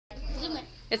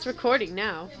It's recording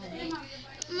now.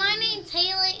 My name's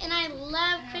Haley, and I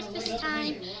love Christmas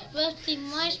time, roasting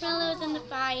marshmallows in the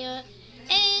fire,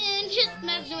 and just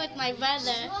messing with my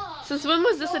brother. Since when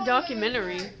was this a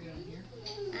documentary?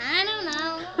 I don't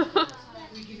know.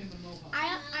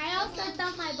 I also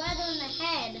thumped my brother in the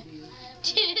head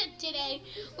today.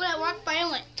 When I walked by,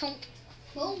 I went tonk.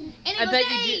 And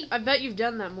I bet you've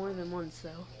done that more than once,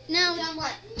 though. No,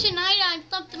 tonight I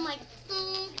thumped him like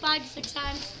 5 to 6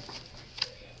 times.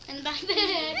 And back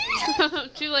there.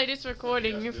 Too late, it's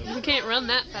recording. You can't run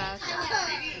that fast.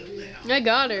 I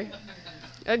got her.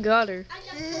 I got 4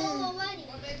 already.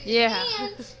 Yeah.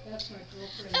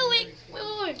 Oh,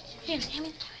 wait. Here, hand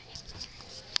me the camera.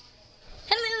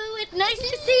 Hello, it's nice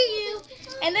to see you.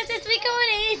 And this is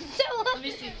recording. Let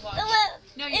me see.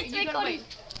 It's recording.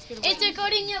 It's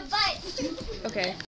recording your butt. Okay.